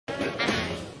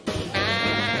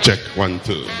Check 1,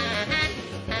 2.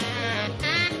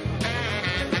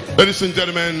 Ladies and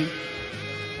gentlemen,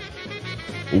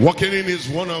 walking in is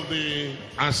one of the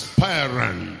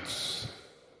aspirants.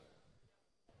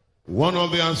 One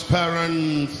of the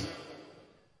aspirants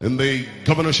in the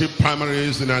governorship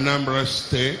primaries in Anambra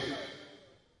State.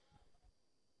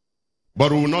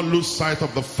 But we will not lose sight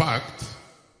of the fact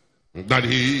that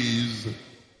he is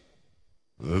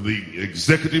the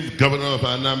executive governor of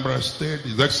Anambra State,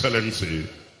 His Excellency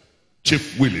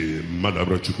Chief Willie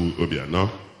Madabrachukwu Obiano.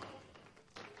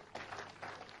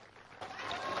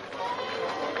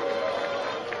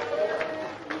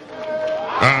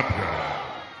 APGA.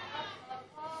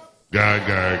 Ga,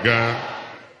 ga, ga.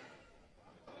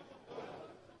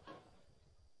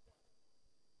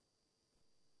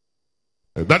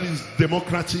 That is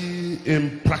democracy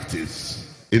in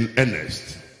practice, in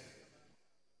earnest.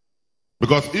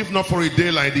 Because if not for a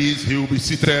day like this, he will be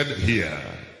seated here.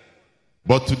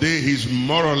 But today he's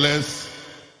more or less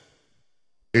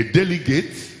a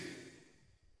delegate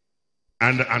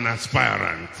and an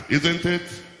aspirant, isn't it?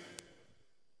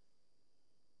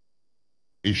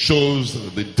 It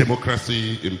shows the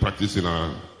democracy in practice in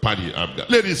our party, APGA.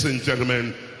 Ladies and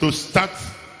gentlemen, to start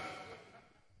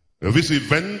this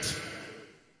event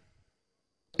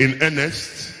in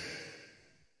earnest,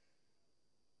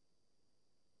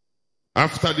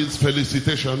 after these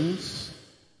felicitations,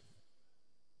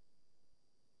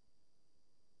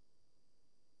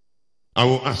 I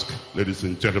will ask, ladies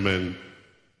and gentlemen,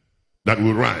 that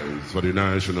we rise for the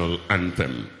national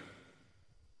anthem.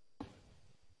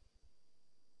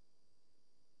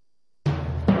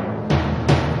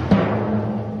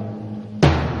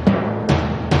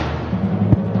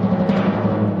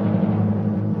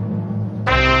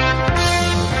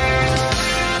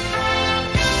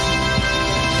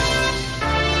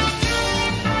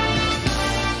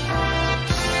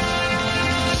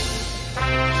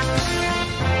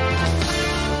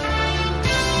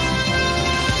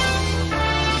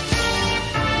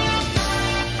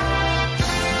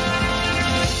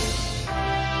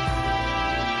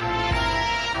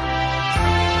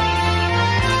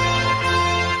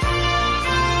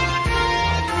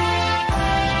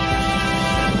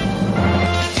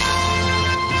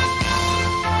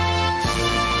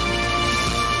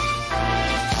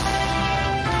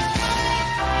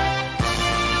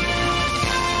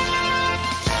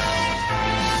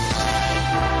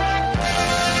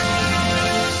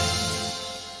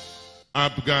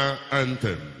 APGA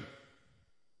anthem.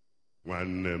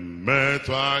 Nwanne m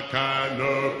metụ aka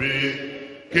n'obi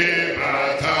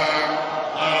kebata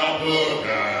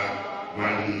APGA.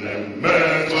 Nwanne m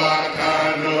metụ aka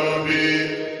n'obi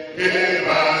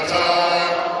kebata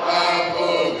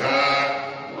APGA.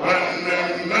 Nwanne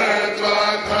m metụ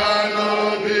aka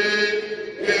n'obi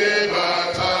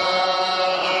kebata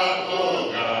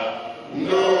APGA.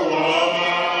 N'ụwa ọma,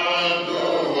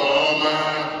 n'ụwa ọma,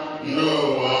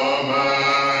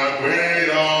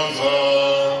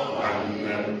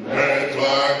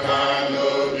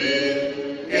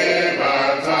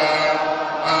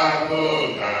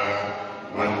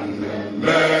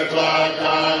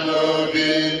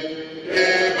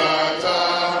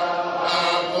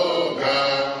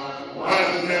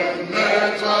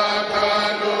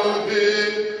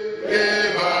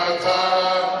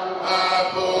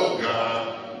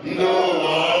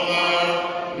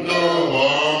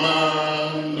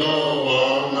 n'ụwa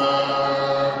ọma.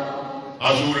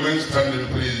 As we remain standing,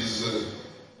 please,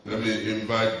 let me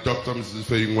invite Dr. Mrs.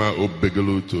 Feyinwa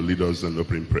Obegelu to lead us in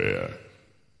opening prayer.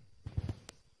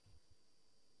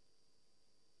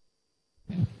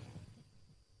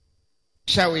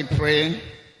 Shall we pray?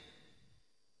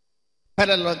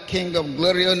 Father, Lord, King of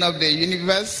glory, owner of the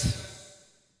universe,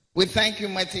 we thank you,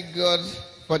 mighty God,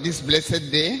 for this blessed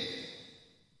day.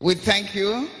 We thank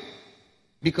you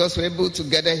because we're able to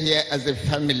gather here as a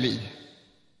family.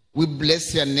 We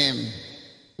bless your name.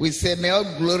 We say, may all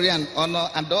glory and honor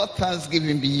and all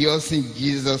thanksgiving be yours in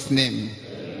Jesus' name.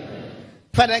 Amen.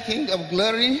 Father, King of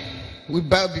glory, we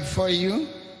bow before you.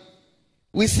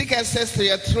 We seek access to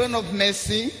your throne of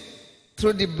mercy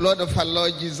through the blood of our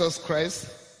Lord Jesus Christ,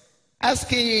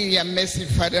 asking you in your mercy,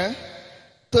 Father,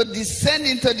 to descend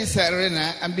into this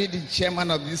arena and be the chairman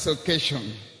of this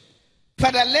occasion.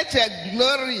 Father, let your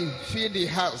glory fill the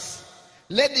house.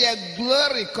 Let your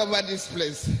glory cover this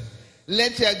place.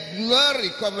 Let your glory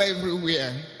cover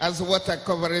everywhere as water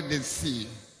covered the sea.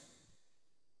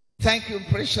 Thank you,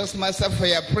 precious Master, for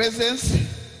your presence.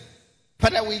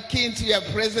 Father, we key into your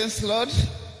presence, Lord,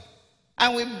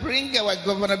 and we bring our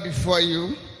governor before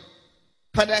you,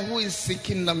 Father, who is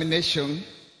seeking nomination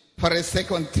for a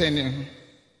second tenure.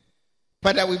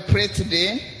 Father, we pray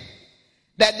today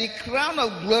that the crown of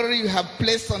glory you have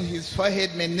placed on his forehead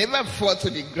may never fall to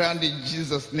the ground in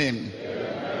Jesus' name.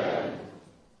 Amen.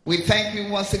 We thank you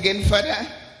once again, Father,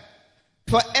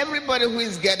 for everybody who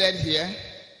is gathered here.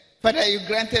 Father, you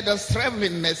granted us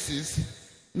traveling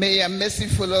mercies. May your mercy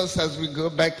follow us as we go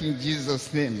back in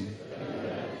Jesus' name.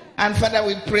 Amen. And Father,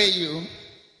 we pray you,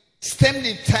 stem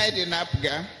the tide in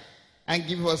APGA and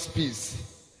give us peace.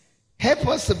 Help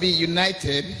us to be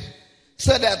united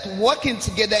so that working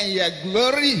together in your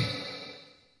glory,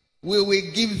 we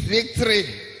will give victory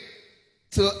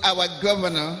to our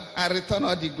governor and return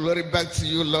all the glory back to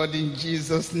you, Lord, in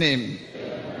Jesus' name.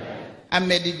 Amen. And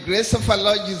may the grace of our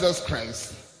Lord Jesus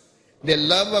Christ, the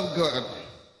love of God,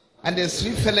 and the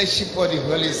sweet fellowship of the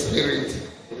Holy Spirit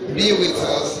be with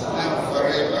us and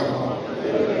forevermore.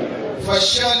 Amen. For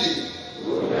surely,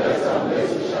 goodness and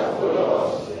mercy shall follow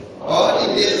us all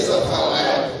the days of our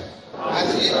life,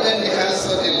 as we dwell in the house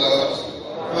of the Lord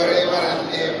forever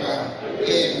and ever.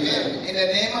 Amen. In the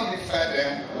name of the Father,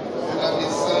 and of the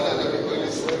Son, and of the Holy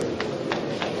Spirit.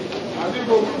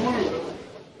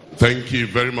 Thank you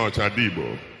very much,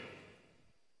 Adibo.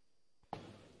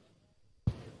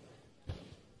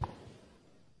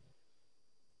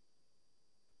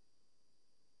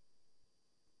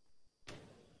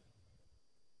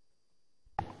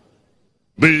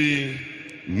 The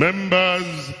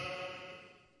members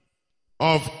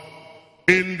of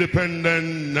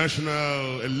Independent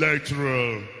National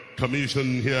Electoral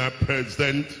Commission here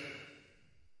present,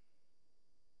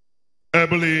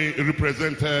 ably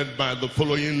represented by the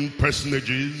following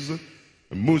personages: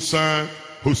 Musa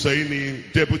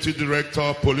Hussaini, Deputy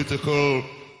Director, Political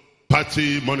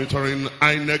Party Monitoring,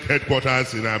 INEC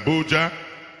Headquarters in Abuja;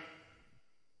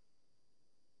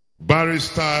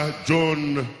 Barrister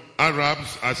John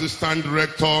Arabs, Assistant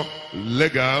Director,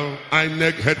 Legal,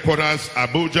 INEC Headquarters,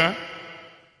 Abuja;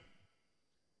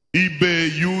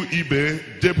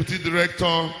 Ibe, Deputy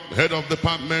Director, Head of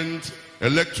Department,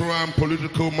 Electoral and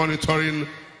Political Monitoring,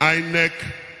 INEC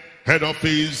Head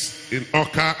Office in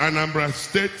Oka, Anambra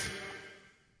State;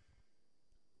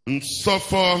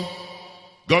 Nsofo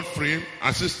Godfrey,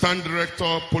 Assistant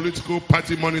Director, Political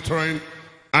Party Monitoring,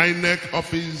 INEC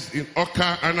Office in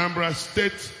Oka, Anambra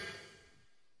State;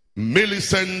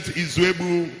 Millicent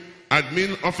Izwebu,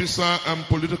 Admin Officer and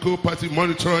Political Party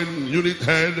Monitoring Unit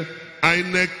Head,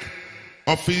 INEC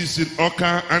Office in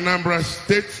Oka, Anambra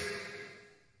State;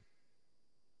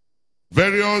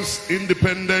 various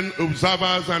independent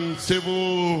observers and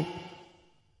civil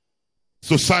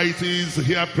societies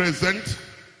here present;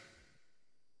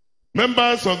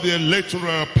 members of the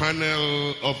electoral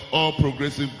panel of All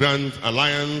Progressive Grand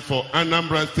Alliance for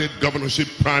Anambra State Governorship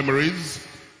Primaries,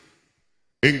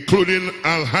 including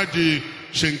Alhaji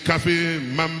Shinkafi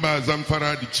Mamba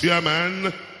Zamfara, the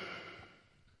chairman;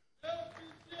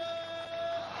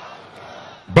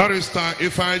 Barrister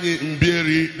Ifeanyi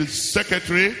Mbieri, the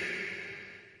secretary;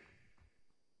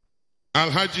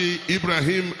 Alhaji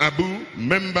Ibrahim Abu,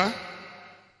 member;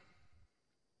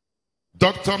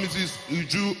 Dr. Mrs.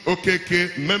 Uju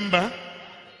Okeke, member;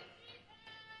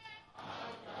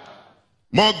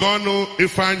 Morgano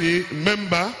Ifeanyi,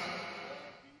 member;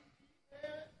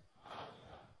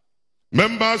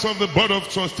 members of the Board of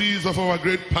Trustees of our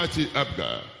great party,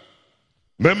 APGA;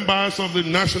 members of the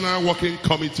National Working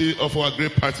Committee of our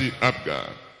great party, APGA;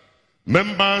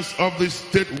 members of the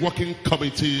State Working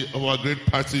Committee of our great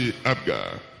party,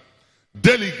 APGA;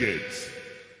 delegates,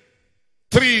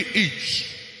 3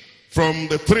 each, from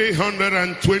the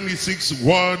 326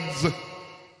 wards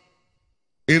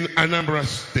in Anambra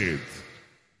State;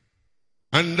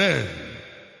 and then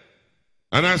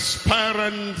an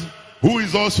aspirant who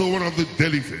is also one of the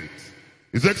delegates,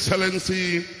 His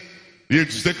Excellency, the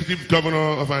Executive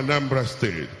Governor of Anambra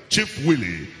State, Chief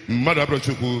Willie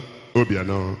Madabrochukwu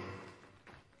Obiano.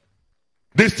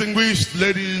 Distinguished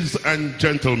ladies and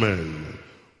gentlemen,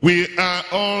 we are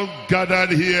all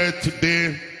gathered here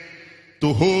today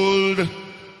to hold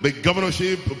the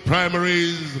governorship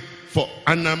primaries for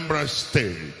Anambra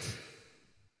State.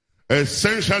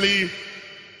 Essentially,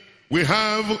 we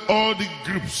have all the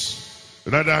groups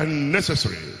that are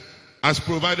necessary as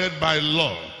provided by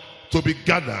law to be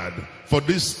gathered for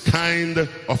this kind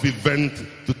of event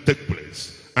to take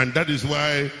place. And that is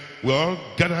why we all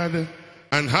gathered,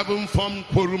 and having formed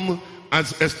quorum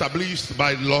as established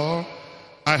by law,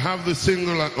 I have the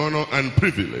singular honor and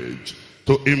privilege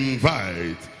to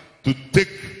invite to take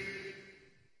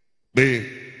the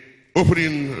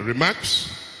opening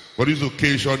remarks for this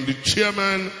occasion the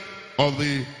chairman of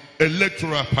the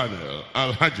electoral panel,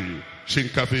 Alhaji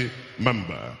Shinkafi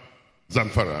Mamba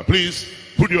Zamfara. Please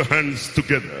put your hands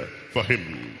together for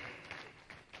him.